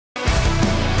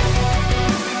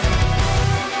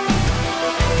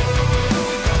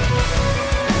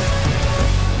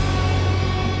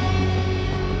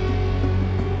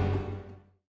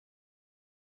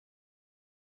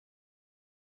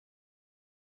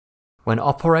When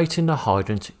operating the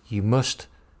hydrant, you must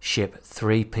ship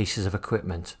 3 pieces of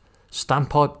equipment: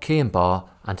 standpipe, key and bar,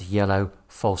 and a yellow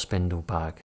false spindle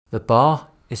bag. The bar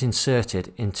is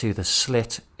inserted into the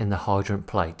slit in the hydrant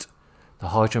plate. The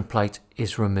hydrant plate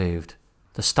is removed.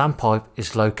 The standpipe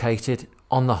is located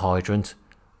on the hydrant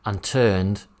and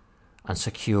turned and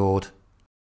secured.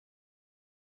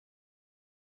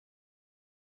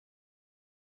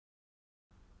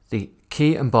 The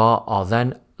key and bar are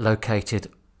then located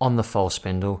on the false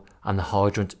spindle and the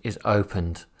hydrant is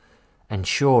opened,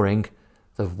 ensuring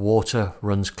the water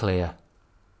runs clear.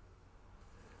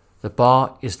 The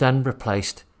bar is then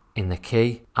replaced in the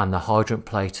key and the hydrant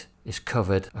plate is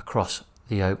covered across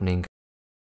the opening.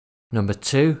 Number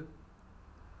 2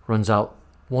 runs out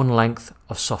one length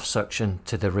of soft suction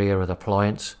to the rear of the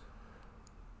appliance.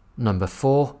 Number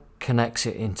 4 connects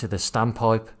it into the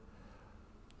standpipe.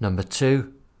 Number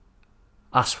 2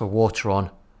 asks for water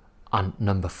on, and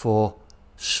number 4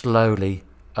 slowly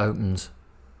opens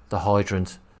the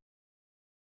hydrant